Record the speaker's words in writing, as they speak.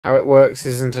How it works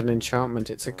isn't an enchantment,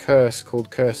 it's a curse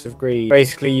called Curse of Greed.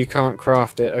 Basically, you can't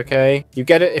craft it, okay? You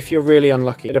get it if you're really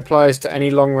unlucky. It applies to any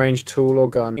long-range tool or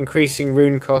gun, increasing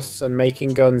rune costs and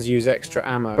making guns use extra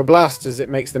ammo. For blasters, it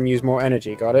makes them use more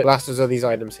energy, got it? Blasters are these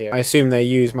items here. I assume they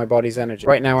use my body's energy.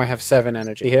 Right now I have 7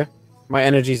 energy. See here? My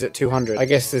energy's at 200. I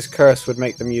guess this curse would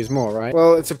make them use more, right?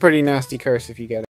 Well, it's a pretty nasty curse if you get it.